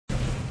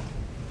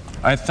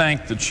I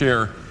thank the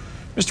chair.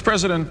 Mr.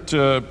 President,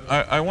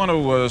 I want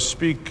to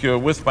speak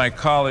with my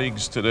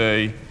colleagues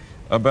today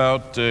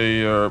about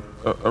a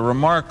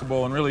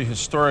remarkable and really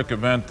historic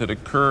event that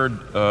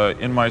occurred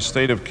in my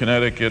state of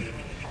Connecticut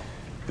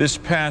this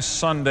past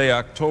Sunday,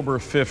 October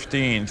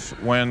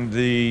 15th, when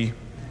the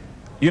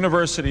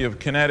University of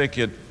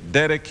Connecticut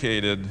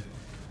dedicated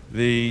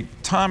the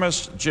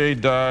Thomas J.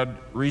 Dodd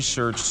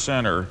Research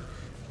Center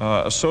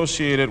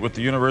associated with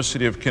the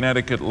University of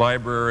Connecticut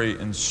Library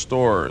and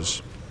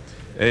Stores,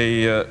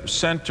 a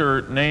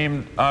center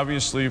named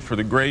obviously for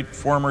the great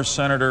former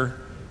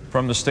senator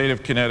from the state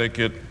of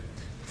Connecticut,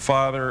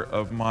 father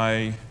of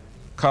my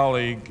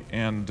colleague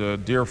and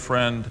dear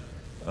friend,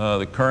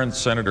 the current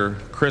Senator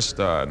Chris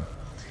Dodd.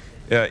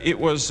 It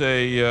was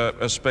a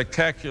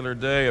spectacular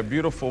day, a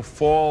beautiful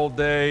fall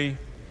day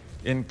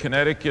in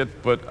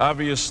Connecticut, but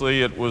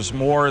obviously it was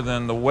more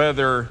than the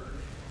weather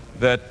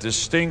that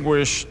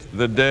distinguished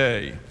the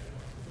day.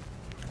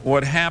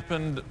 What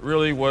happened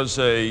really was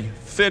a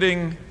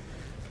fitting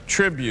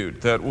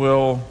tribute that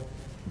will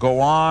go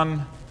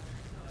on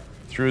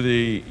through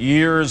the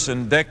years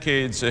and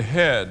decades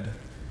ahead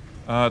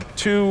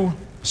to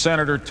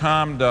Senator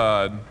Tom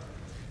Dodd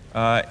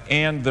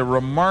and the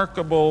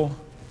remarkable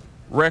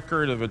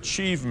record of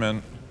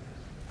achievement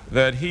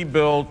that he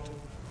built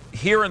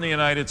here in the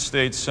United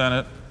States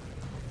Senate,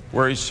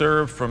 where he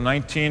served from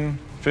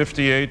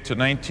 1958 to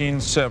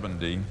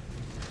 1970,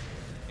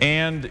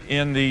 and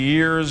in the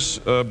years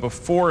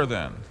before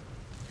then.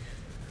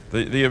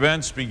 The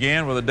events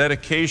began with a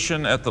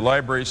dedication at the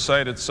library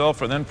site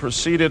itself and then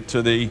proceeded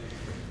to the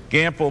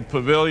Gamble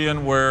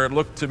Pavilion, where it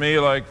looked to me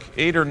like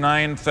 8,000 or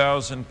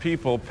 9,000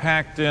 people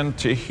packed in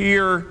to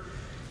hear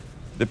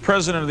the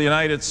President of the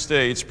United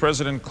States,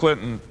 President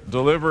Clinton,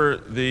 deliver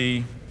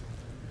the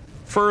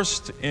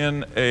first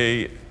in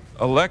a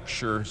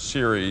lecture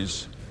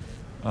series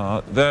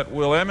that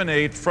will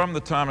emanate from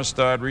the Thomas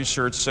Dodd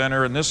Research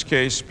Center, in this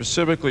case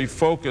specifically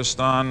focused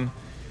on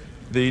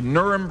the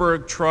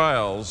Nuremberg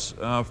trials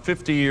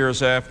 50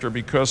 years after,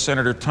 because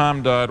Senator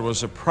Tom Dodd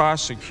was a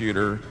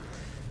prosecutor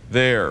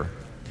there.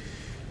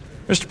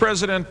 Mr.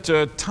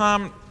 President,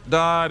 Tom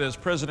Dodd, as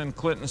President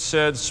Clinton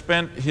said,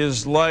 spent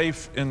his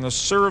life in the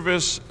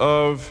service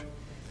of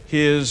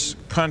his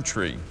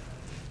country.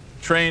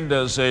 Trained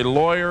as a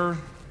lawyer,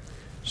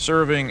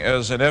 serving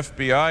as an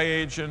FBI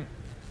agent,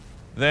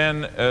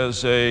 then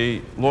as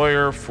a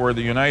lawyer for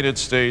the United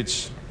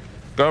States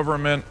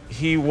government.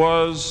 He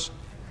was,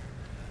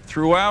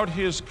 throughout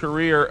his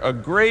career, a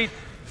great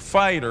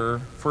fighter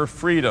for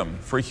freedom,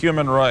 for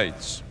human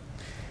rights.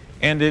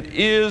 And it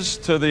is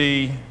to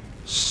the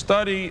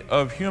study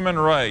of human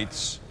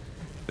rights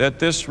that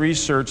this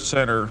research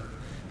center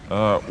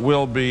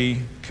will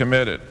be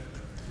committed.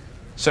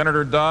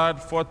 Senator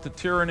Dodd fought the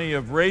tyranny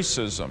of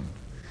racism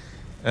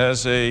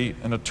as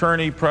an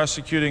attorney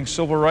prosecuting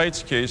civil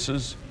rights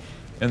cases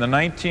in the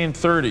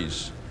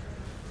 1930s,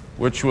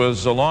 which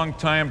was a long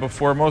time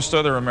before most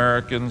other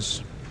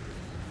Americans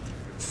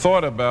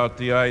thought about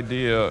the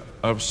idea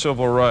of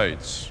civil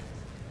rights.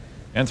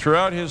 And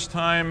throughout his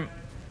time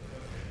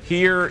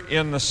here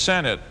in the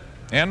Senate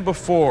and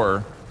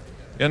before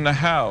in the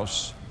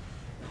House,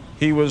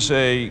 he was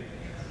a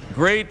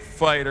great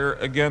fighter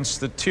against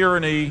the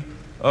tyranny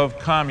of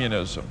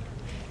communism.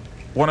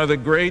 One of the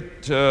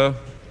great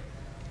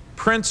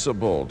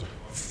principled,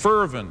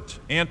 fervent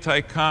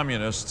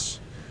anti-communists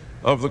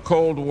of the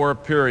Cold War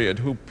period,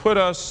 who put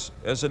us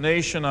as a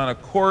nation on a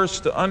course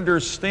to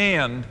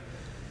understand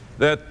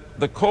that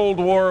the Cold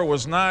War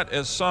was not,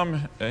 as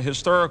some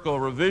historical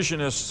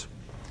revisionists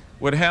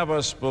would have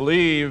us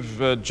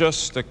believe,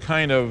 just a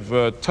kind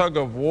of tug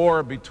of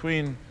war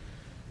between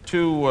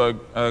two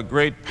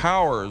great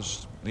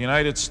powers, the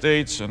United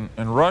States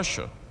and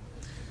Russia,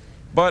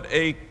 but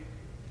a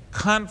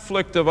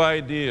conflict of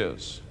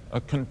ideas, a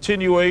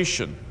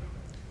continuation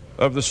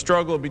of the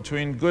struggle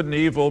between good and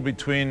evil,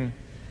 between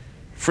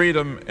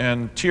freedom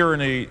and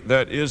tyranny,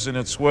 that is in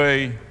its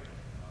way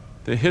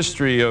the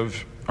history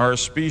of our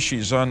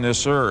species on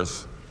this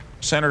earth.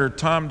 Senator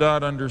Tom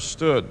Dodd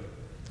understood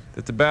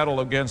that the battle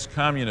against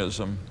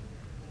communism,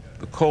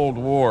 the Cold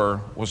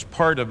War, was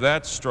part of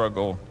that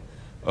struggle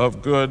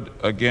of good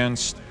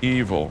against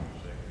evil.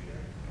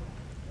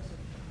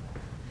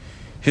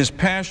 His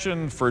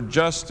passion for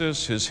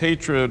justice, his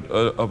hatred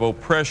of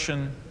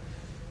oppression,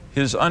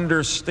 his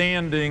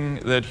understanding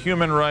that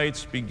human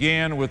rights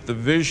began with the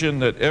vision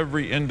that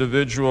every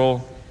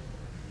individual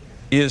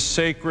is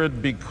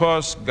sacred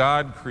because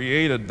God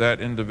created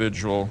that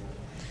individual,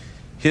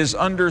 his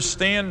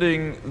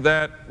understanding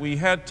that we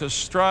had to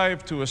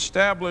strive to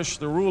establish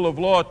the rule of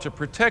law to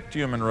protect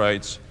human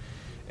rights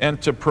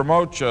and to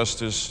promote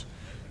justice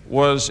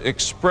was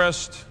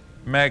expressed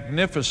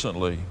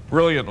magnificently,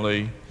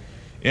 brilliantly,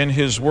 in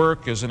his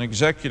work as an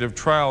executive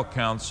trial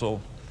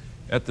counsel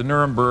at the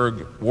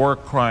Nuremberg War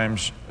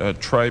Crimes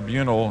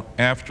Tribunal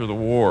after the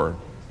war.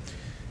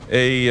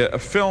 A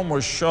film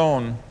was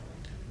shown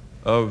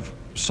of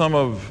some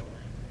of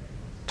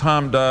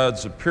Tom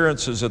Dodd's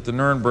appearances at the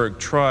Nuremberg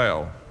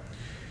trial,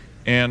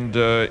 and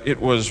it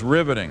was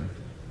riveting.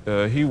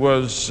 He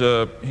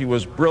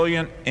was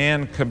brilliant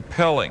and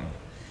compelling.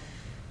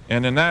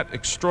 And in that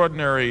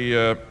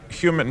extraordinary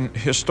human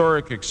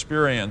historic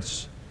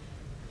experience,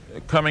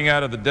 coming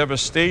out of the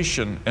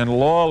devastation and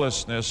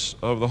lawlessness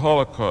of the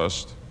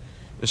Holocaust,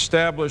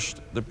 established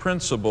the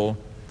principle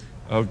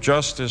of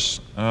justice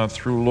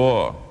through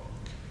law.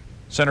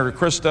 Senator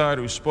Chris Dodd,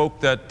 who spoke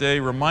that day,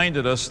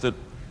 reminded us that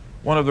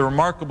one of the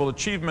remarkable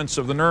achievements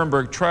of the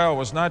Nuremberg trial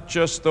was not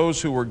just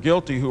those who were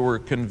guilty, who were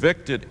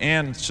convicted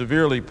and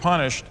severely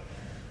punished,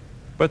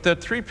 but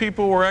that 3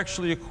 people were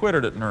actually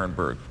acquitted at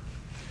Nuremberg.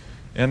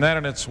 And that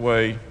in its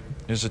way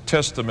is a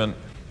testament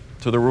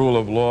to the rule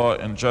of law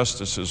and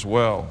justice as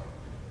well.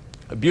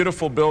 A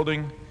beautiful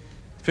building,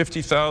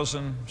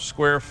 50,000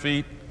 square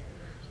feet,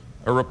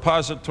 a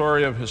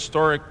repository of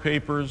historic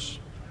papers,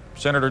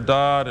 Senator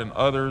Dodd and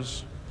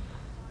others,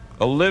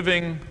 a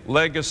living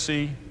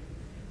legacy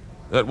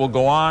that will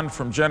go on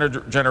from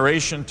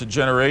generation to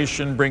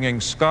generation,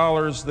 bringing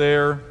scholars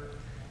there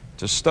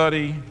to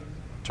study,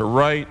 to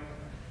write,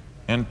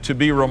 and to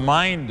be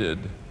reminded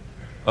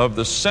of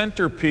the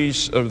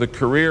centerpiece of the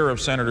career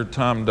of Senator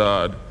Tom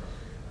Dodd,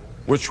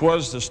 which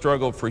was the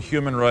struggle for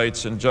human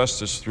rights and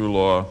justice through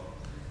law,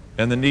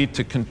 and the need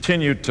to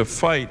continue to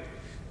fight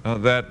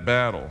that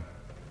battle.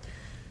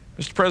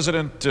 Mr.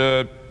 President,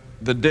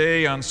 the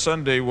day on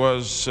Sunday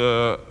was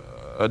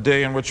a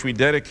day in which we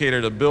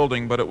dedicated a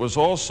building, but it was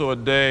also a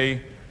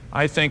day,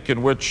 I think,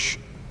 in which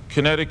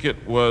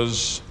Connecticut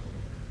was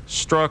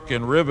struck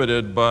and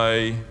riveted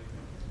by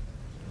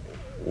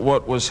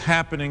what was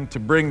happening to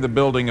bring the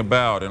building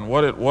about. And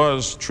what it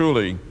was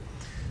truly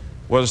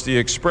was the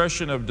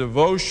expression of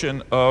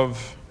devotion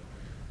of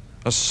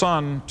a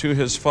son to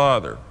his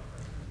father,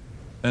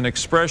 an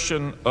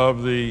expression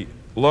of the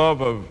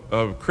love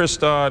of Chris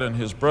Dodd and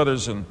his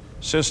brothers and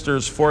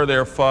sisters for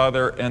their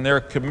father, and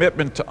their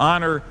commitment to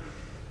honor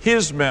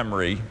his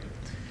memory.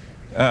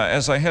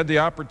 As I had the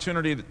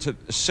opportunity to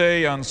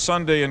say on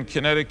Sunday in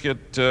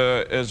Connecticut,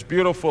 as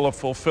beautiful a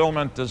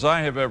fulfillment as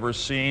I have ever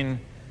seen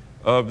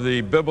of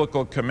the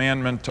biblical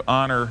commandment to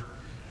honor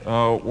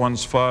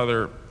one's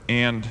father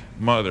and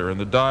mother. And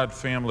the Dodd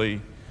family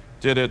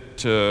did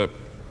it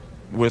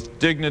with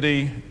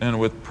dignity and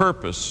with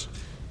purpose,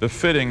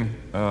 befitting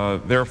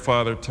their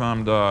father,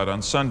 Tom Dodd,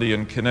 on Sunday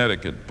in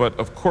Connecticut. But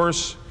of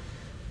course,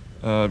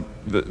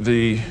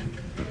 the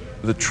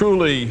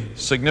truly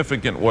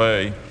significant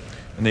way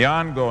and the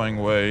ongoing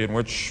way in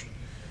which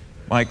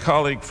my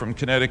colleague from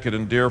Connecticut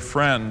and dear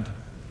friend,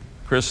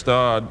 Chris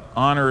Dodd,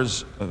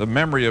 honors the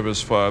memory of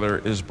his father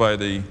is by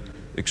the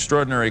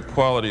extraordinary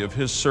quality of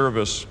his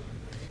service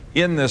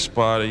in this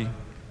body,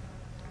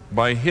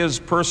 by his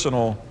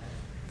personal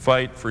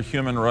fight for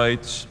human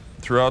rights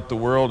throughout the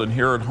world and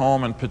here at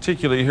home, and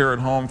particularly here at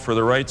home for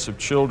the rights of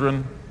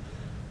children,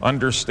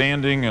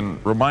 understanding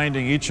and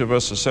reminding each of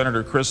us, as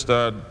Senator Chris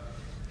Dodd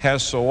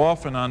has so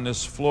often on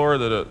this floor,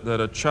 that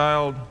a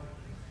child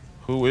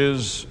who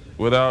is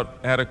without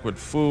adequate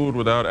food,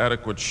 without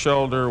adequate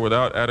shelter,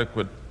 without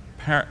adequate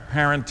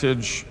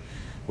parentage,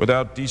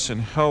 without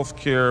decent health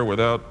care,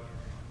 without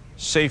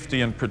safety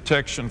and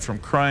protection from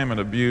crime and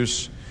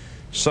abuse,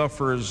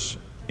 suffers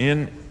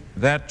in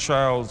that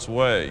child's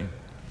way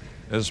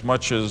as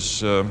much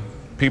as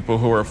people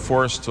who are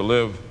forced to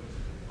live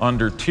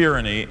under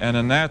tyranny, and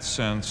in that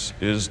sense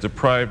is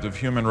deprived of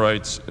human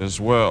rights as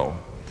well.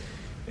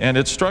 And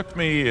it struck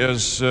me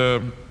as,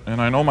 and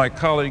I know my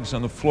colleagues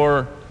on the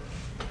floor,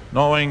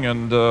 knowing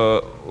and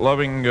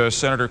loving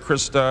Senator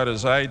Chris Dodd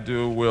as I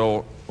do,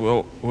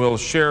 will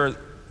share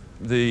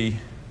the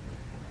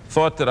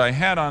thought that I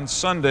had on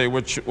Sunday,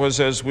 which was,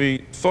 as we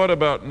thought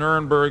about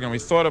Nuremberg and we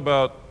thought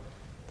about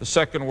the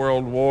Second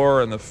World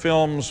War, and the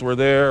films were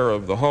there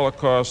of the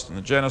Holocaust and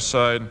the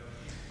genocide,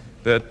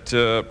 that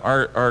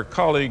our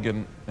colleague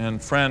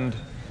and friend,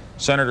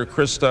 Senator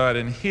Chris Dodd,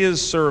 in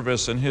his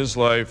service and his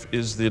life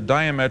is the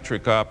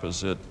diametric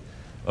opposite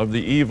of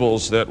the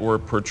evils that were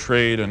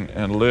portrayed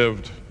and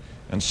lived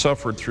and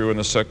suffered through in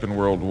the Second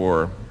World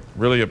War.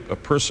 Really a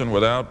person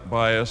without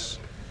bias,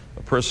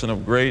 a person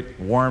of great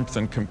warmth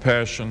and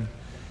compassion,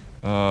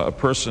 a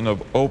person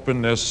of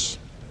openness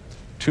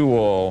to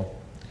all,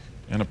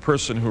 and a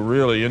person who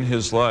really in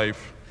his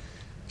life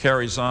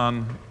carries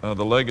on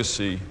the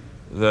legacy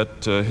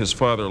that his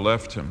father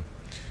left him.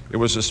 It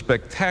was a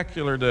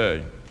spectacular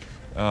day,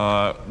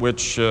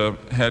 which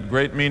had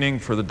great meaning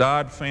for the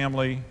Dodd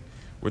family,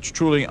 which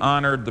truly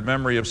honored the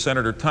memory of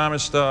Senator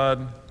Thomas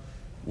Dodd,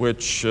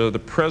 which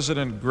the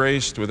President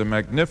graced with a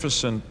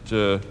magnificent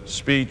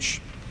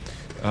speech,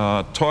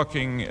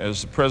 talking,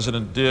 as the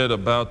President did,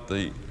 about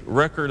the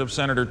record of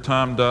Senator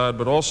Tom Dodd,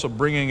 but also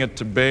bringing it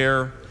to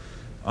bear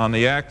on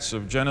the acts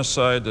of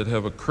genocide that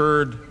have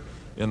occurred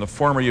in the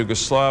former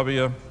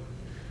Yugoslavia,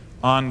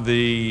 on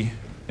the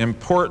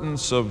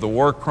importance of the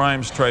War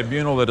Crimes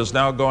Tribunal that is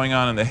now going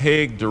on in The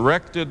Hague,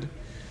 directed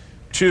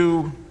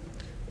to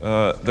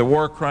the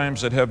war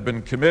crimes that have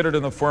been committed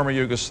in the former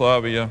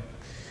Yugoslavia.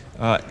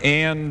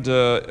 And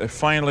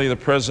finally, the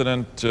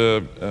President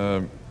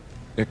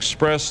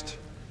expressed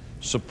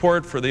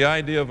support for the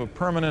idea of a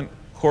permanent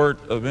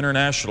court of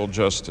international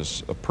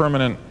justice, a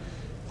permanent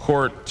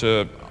court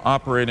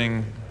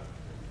operating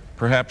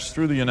perhaps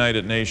through the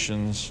United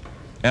Nations,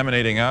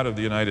 emanating out of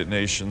the United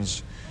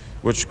Nations,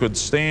 which could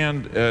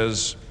stand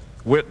as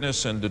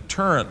witness and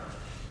deterrent,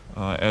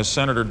 as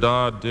Senator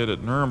Dodd did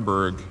at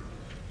Nuremberg,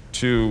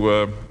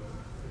 to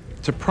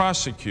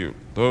prosecute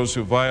those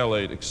who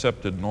violate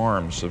accepted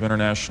norms of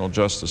international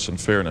justice and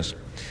fairness.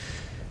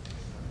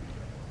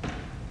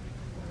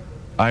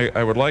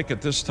 I would like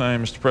at this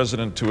time, Mr.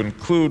 President, to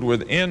include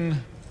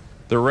within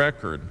the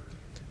record,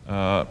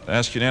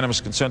 ask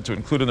unanimous consent to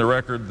include in the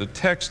record the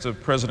text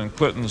of President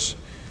Clinton's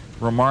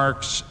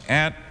remarks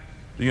at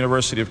the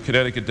University of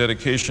Connecticut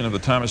dedication of the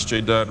Thomas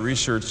J. Dodd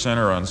Research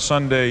Center on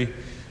Sunday,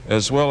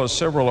 as well as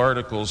several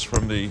articles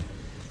from the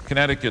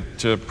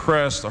Connecticut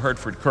press, the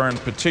Hartford Courant,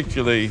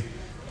 particularly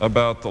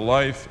about the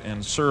life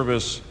and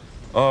service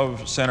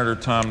of Senator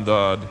Tom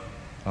Dodd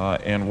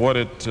and what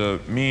it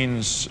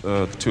means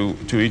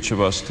to each of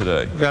us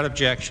today. Without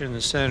objection,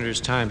 the Senator's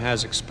time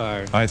has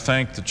expired. I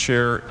thank the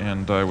Chair,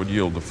 and I would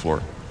yield the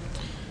floor.